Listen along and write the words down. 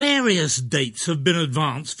Various dates have been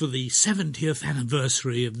advanced for the 70th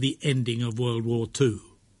anniversary of the ending of World War II.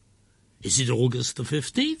 Is it August the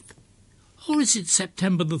 15th? Or is it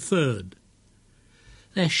September the 3rd?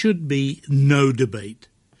 There should be no debate.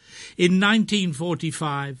 In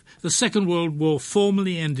 1945, the Second World War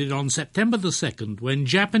formally ended on September the 2nd when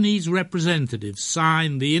Japanese representatives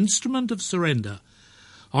signed the Instrument of Surrender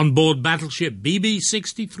on board battleship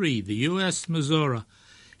BB-63, the USS Missouri,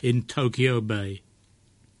 in Tokyo Bay.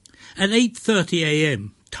 At 8:30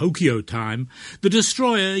 a.m., Tokyo time, the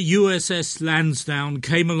destroyer USS Lansdowne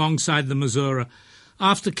came alongside the Missouri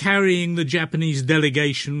after carrying the Japanese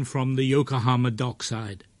delegation from the Yokohama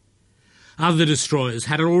dockside. Other destroyers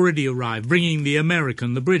had already arrived, bringing the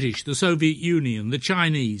American, the British, the Soviet Union, the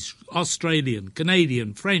Chinese, Australian,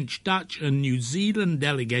 Canadian, French, Dutch and New Zealand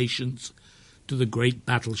delegations to the great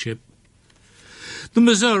battleship. The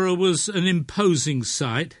Missouri was an imposing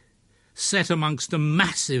sight, set amongst a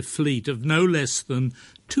massive fleet of no less than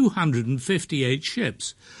 258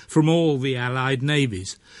 ships from all the Allied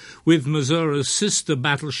navies, with Missouri's sister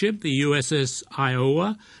battleship, the USS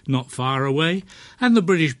Iowa, not far away, and the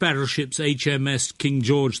British battleships HMS King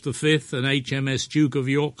George V and HMS Duke of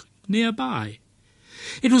York nearby.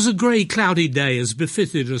 It was a grey, cloudy day, as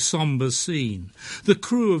befitted a sombre scene. The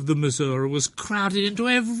crew of the Missouri was crowded into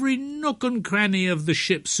every nook and cranny of the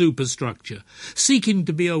ship's superstructure, seeking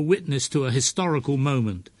to be a witness to a historical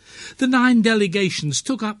moment. The 9 delegations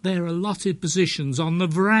took up their allotted positions on the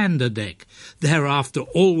veranda deck, thereafter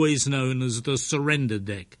always known as the surrender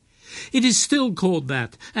deck. It is still called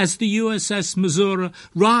that, as the USS Missouri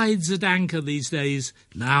rides at anchor these days,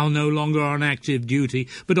 now no longer on active duty,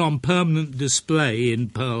 but on permanent display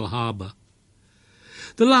in Pearl Harbor.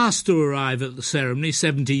 The last to arrive at the ceremony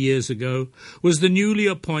 70 years ago was the newly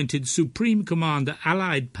appointed Supreme Commander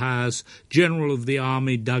Allied Powers, General of the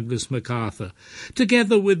Army Douglas MacArthur,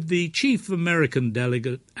 together with the Chief American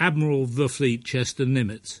Delegate, Admiral of the Fleet Chester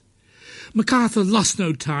Nimitz. MacArthur lost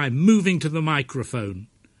no time moving to the microphone.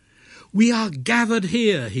 "We are gathered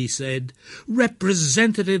here," he said,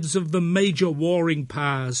 "representatives of the major warring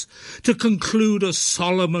powers, to conclude a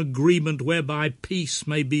solemn agreement whereby peace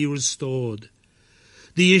may be restored.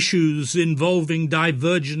 The issues involving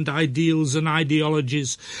divergent ideals and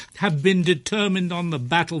ideologies have been determined on the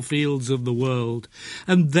battlefields of the world,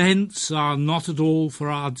 and thence are not at all for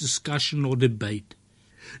our discussion or debate.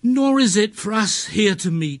 Nor is it for us here to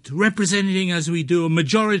meet, representing as we do a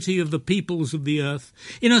majority of the peoples of the earth,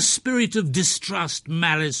 in a spirit of distrust,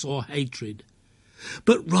 malice or hatred.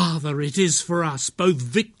 But rather it is for us, both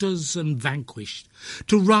victors and vanquished,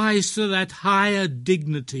 to rise to that higher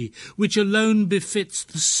dignity which alone befits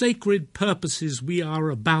the sacred purposes we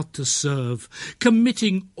are about to serve,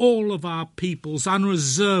 committing all of our peoples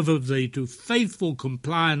unreservedly to faithful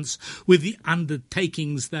compliance with the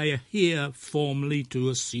undertakings they are here formally to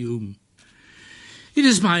assume. It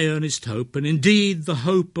is my earnest hope, and indeed the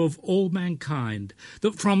hope of all mankind,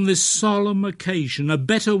 that from this solemn occasion a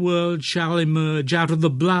better world shall emerge out of the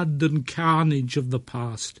blood and carnage of the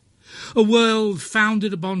past. A world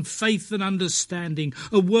founded upon faith and understanding,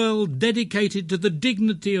 a world dedicated to the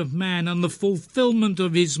dignity of man and the fulfilment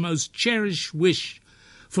of his most cherished wish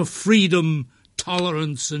for freedom,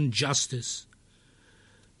 tolerance and justice.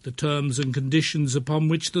 The terms and conditions upon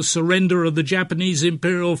which the surrender of the Japanese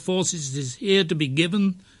imperial forces is here to be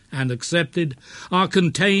given and accepted are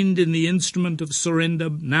contained in the instrument of surrender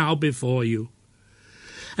now before you.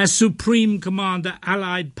 As Supreme Commander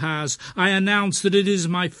Allied Powers, I announce that it is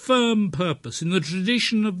my firm purpose, in the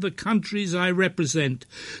tradition of the countries I represent,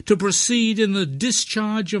 to proceed in the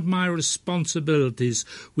discharge of my responsibilities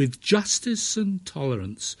with justice and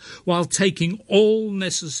tolerance, while taking all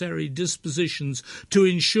necessary dispositions to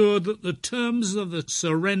ensure that the terms of the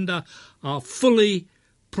surrender are fully,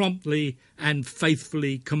 promptly, and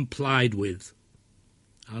faithfully complied with."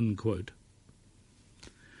 Unquote.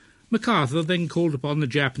 MacArthur then called upon the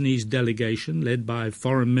Japanese delegation, led by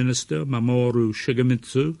Foreign Minister Mamoru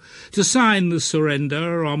Shigemitsu, to sign the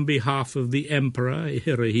surrender on behalf of the Emperor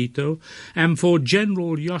Hirohito, and for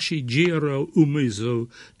General Yoshijiro Umezu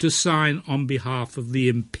to sign on behalf of the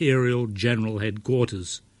Imperial General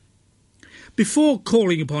Headquarters. Before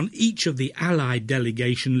calling upon each of the Allied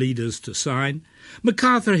delegation leaders to sign,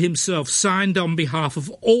 MacArthur himself signed on behalf of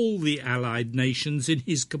all the Allied nations in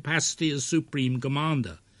his capacity as Supreme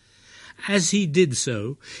Commander. As he did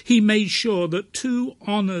so, he made sure that 2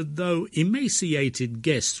 honoured though emaciated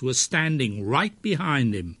guests were standing right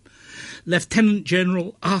behind him. Lieutenant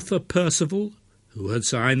General Arthur Percival, who had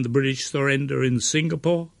signed the British surrender in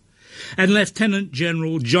Singapore, and Lieutenant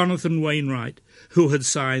General Jonathan Wainwright, who had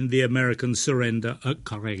signed the American surrender at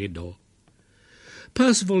Corregidor.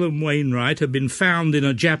 Percival and Wainwright had been found in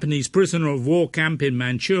a Japanese prisoner of war camp in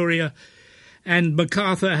Manchuria, and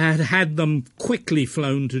MacArthur had had them quickly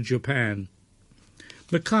flown to Japan.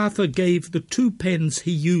 MacArthur gave the 2 pens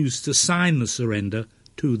he used to sign the surrender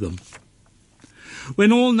to them.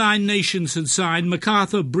 When all 9 nations had signed,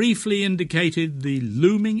 MacArthur briefly indicated the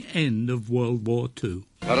looming end of World War II.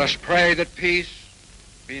 Let us pray that peace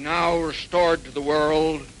be now restored to the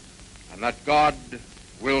world, and that God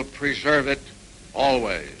will preserve it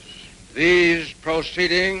always. These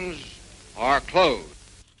proceedings are closed.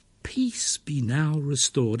 Peace be now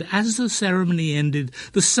restored. As the ceremony ended,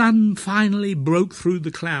 the sun finally broke through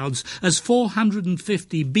the clouds as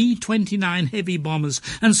 450 B-29 heavy bombers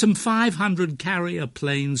and some 500 carrier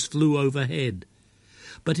planes flew overhead.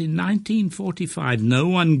 But in 1945, no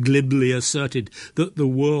one glibly asserted that the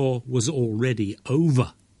war was already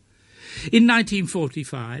over. In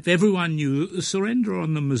 1945, everyone knew that the surrender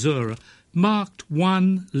on the Missouri marked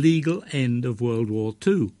one legal end of World War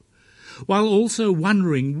II, while also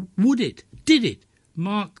wondering, did it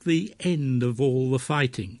mark the end of all the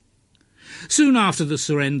fighting? Soon after the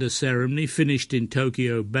surrender ceremony finished in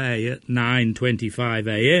Tokyo Bay at 9:25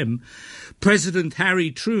 a.m., President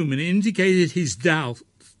Harry Truman indicated his doubt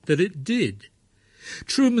that it did.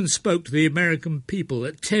 Truman spoke to the American people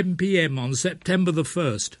at 10 p.m. on September the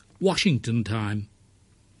 1st, Washington time.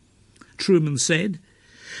 Truman said,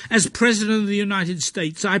 "As President of the United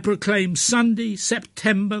States, I proclaim Sunday,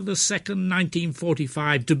 September the 2nd,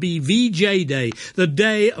 1945, to be VJ Day, the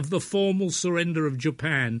day of the formal surrender of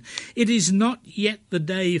Japan. It is not yet the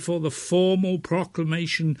day for the formal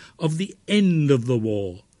proclamation of the end of the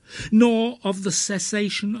war, nor of the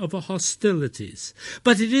cessation of hostilities,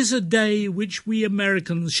 but it is a day which we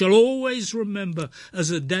Americans shall always remember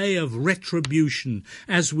as a day of retribution,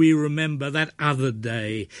 as we remember that other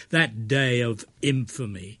day, that day of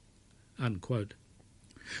infamy." Unquote.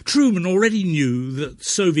 Truman already knew that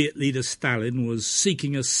Soviet leader Stalin was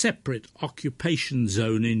seeking a separate occupation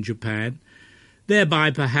zone in Japan,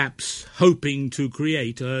 thereby perhaps hoping to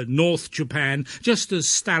create a North Japan, just as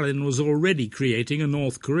Stalin was already creating a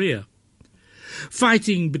North Korea.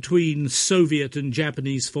 Fighting between Soviet and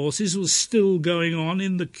Japanese forces was still going on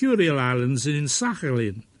in the Kuril Islands and in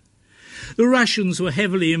Sakhalin. The Russians were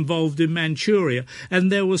heavily involved in Manchuria,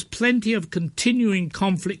 and there was plenty of continuing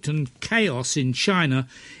conflict and chaos in China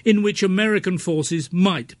in which American forces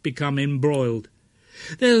might become embroiled.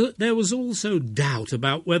 There was also doubt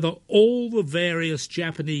about whether all the various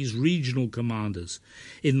Japanese regional commanders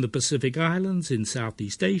in the Pacific Islands, in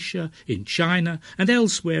Southeast Asia, in China, and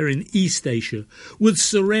elsewhere in East Asia would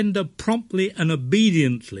surrender promptly and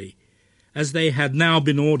obediently, as they had now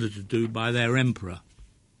been ordered to do by their emperor.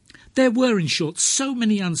 There were, in short, so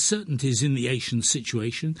many uncertainties in the Asian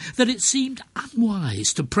situation that it seemed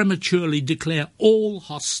unwise to prematurely declare all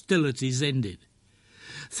hostilities ended.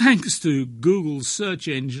 Thanks to Google's search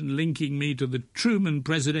engine linking me to the Truman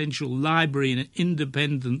Presidential Library in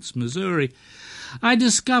Independence, Missouri, I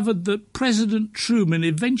discovered that President Truman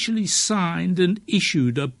eventually signed and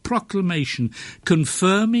issued a proclamation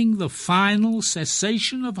confirming the final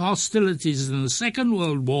cessation of hostilities in the Second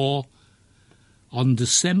World War on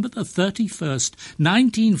December the 31st,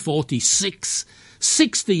 1946,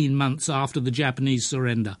 16 months after the Japanese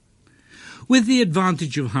surrender. With the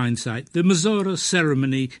advantage of hindsight, the Missouri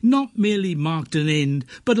ceremony not merely marked an end,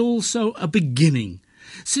 but also a beginning,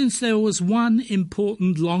 since there was one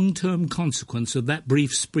important long-term consequence of that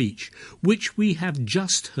brief speech, which we have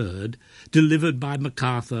just heard, delivered by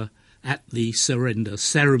MacArthur at the surrender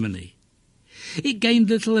ceremony. It gained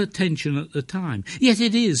little attention at the time, yet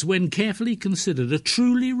it is, when carefully considered, a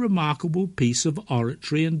truly remarkable piece of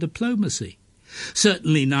oratory and diplomacy.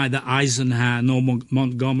 Certainly neither Eisenhower nor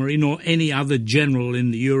Montgomery nor any other general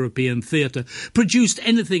in the European theatre produced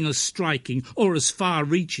anything as striking or as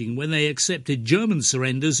far-reaching when they accepted German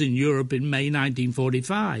surrenders in Europe in May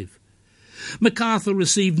 1945. MacArthur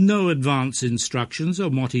received no advance instructions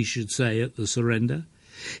on what he should say at the surrender.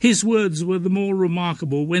 His words were the more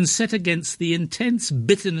remarkable when set against the intense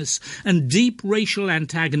bitterness and deep racial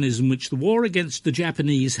antagonism which the war against the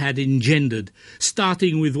Japanese had engendered,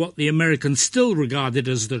 starting with what the Americans still regarded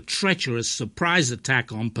as the treacherous surprise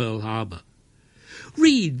attack on Pearl Harbor.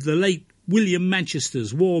 Read the late William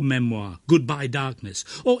Manchester's war memoir, Goodbye Darkness,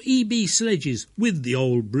 or E.B. Sledge's With the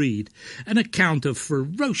Old Breed, an account of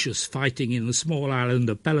ferocious fighting in the small island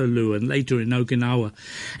of Peleliu and later in Okinawa,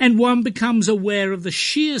 and one becomes aware of the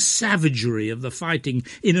sheer savagery of the fighting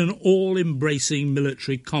in an all-embracing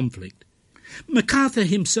military conflict. MacArthur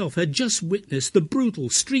himself had just witnessed the brutal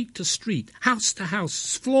street-to-street,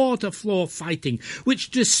 house-to-house, floor-to-floor fighting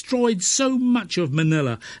which destroyed so much of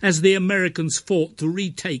Manila as the Americans fought to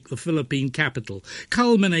retake the Philippine capital,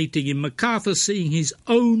 culminating in MacArthur seeing his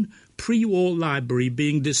own pre-war library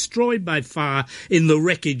being destroyed by fire in the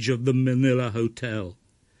wreckage of the Manila Hotel.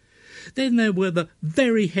 Then there were the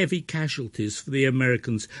very heavy casualties for the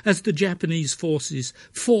Americans as the Japanese forces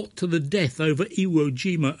fought to the death over Iwo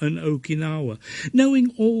Jima and Okinawa.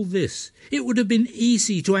 Knowing all this, it would have been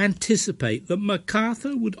easy to anticipate that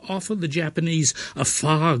MacArthur would offer the Japanese a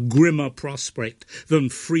far grimmer prospect than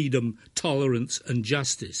freedom, tolerance and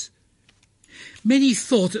justice. Many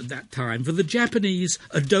thought at that time for the Japanese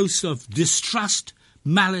a dose of distrust,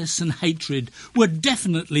 malice and hatred were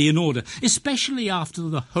definitely in order, especially after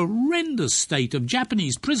the horrendous state of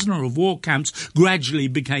Japanese prisoner-of-war camps gradually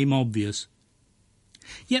became obvious.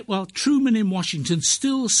 Yet while Truman in Washington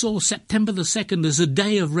still saw September the 2nd as a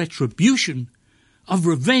day of retribution, of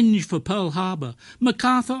revenge for Pearl Harbor,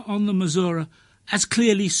 MacArthur on the Missouri as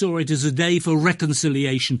clearly saw it as a day for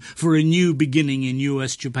reconciliation, for a new beginning in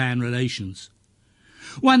US-Japan relations.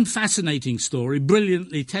 One fascinating story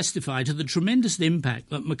brilliantly testified to the tremendous impact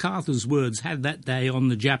that MacArthur's words had that day on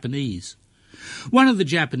the Japanese. One of the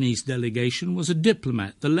Japanese delegation was a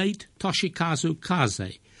diplomat, the late Toshikazu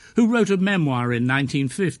Kaze, who wrote a memoir in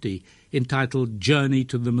 1950 entitled Journey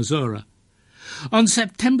to the Missouri. On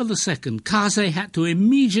September the 2nd, Kaze had to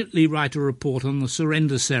immediately write a report on the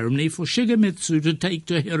surrender ceremony for Shigemitsu to take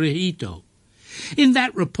to Hirohito. In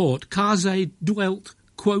that report, Kaze dwelt,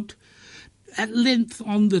 quote, at length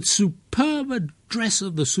on the superb address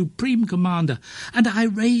of the Supreme Commander, and I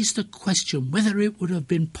raised a question whether it would have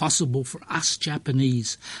been possible for us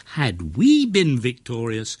Japanese, had we been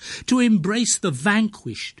victorious, to embrace the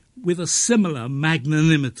vanquished with a similar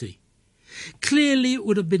magnanimity. Clearly it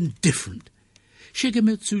would have been different.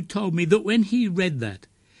 Shigemitsu told me that when he read that,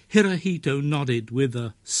 Hirohito nodded with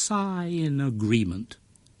a sigh in agreement,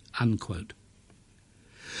 unquote.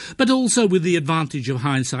 But also with the advantage of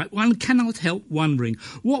hindsight, one cannot help wondering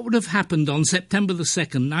what would have happened on September the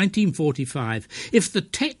 2nd, 1945, if the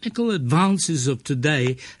technical advances of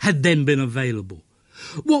today had then been available.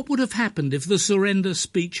 What would have happened if the surrender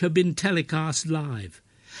speech had been telecast live?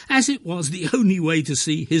 As it was, the only way to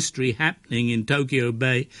see history happening in Tokyo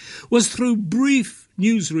Bay was through brief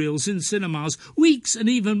newsreels in cinemas weeks and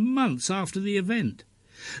even months after the event.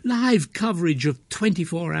 Live coverage of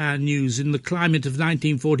 24-hour news in the climate of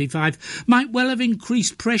 1945 might well have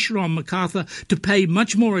increased pressure on MacArthur to pay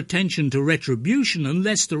much more attention to retribution and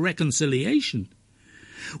less to reconciliation.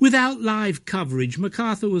 Without live coverage,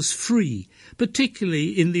 MacArthur was free, particularly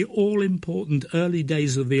in the all-important early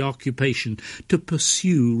days of the occupation, to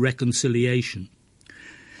pursue reconciliation.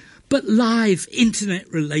 But live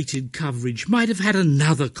internet-related coverage might have had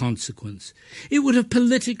another consequence. It would have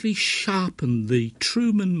politically sharpened the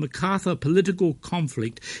Truman-MacArthur political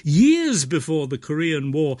conflict years before the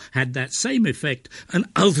Korean War had that same effect and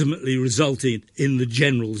ultimately resulted in the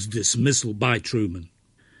general's dismissal by Truman.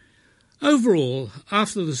 Overall,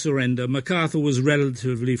 after the surrender, MacArthur was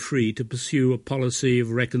relatively free to pursue a policy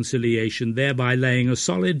of reconciliation, thereby laying a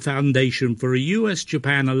solid foundation for a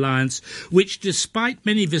US-Japan alliance which, despite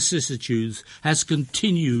many vicissitudes, has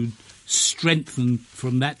continued strengthened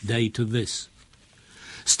from that day to this.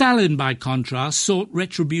 Stalin, by contrast, sought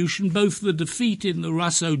retribution both for the defeat in the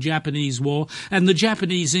Russo-Japanese War and the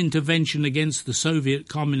Japanese intervention against the Soviet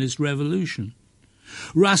Communist Revolution.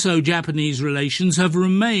 Russo-Japanese relations have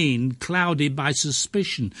remained clouded by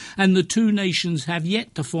suspicion, and the two nations have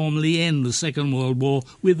yet to formally end the Second World War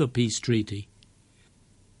with a peace treaty.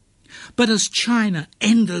 But as China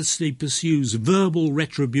endlessly pursues verbal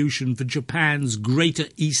retribution for Japan's Greater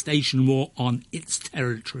East Asian War on its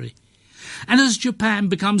territory, and as Japan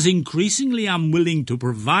becomes increasingly unwilling to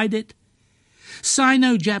provide it,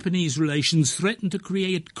 Sino-Japanese relations threaten to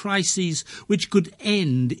create crises which could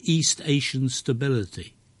end East Asian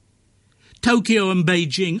stability. Tokyo and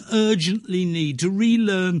Beijing urgently need to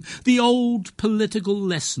relearn the old political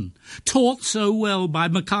lesson, taught so well by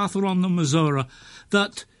MacArthur on the Missouri,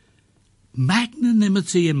 that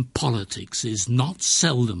magnanimity in politics is not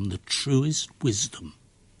seldom the truest wisdom.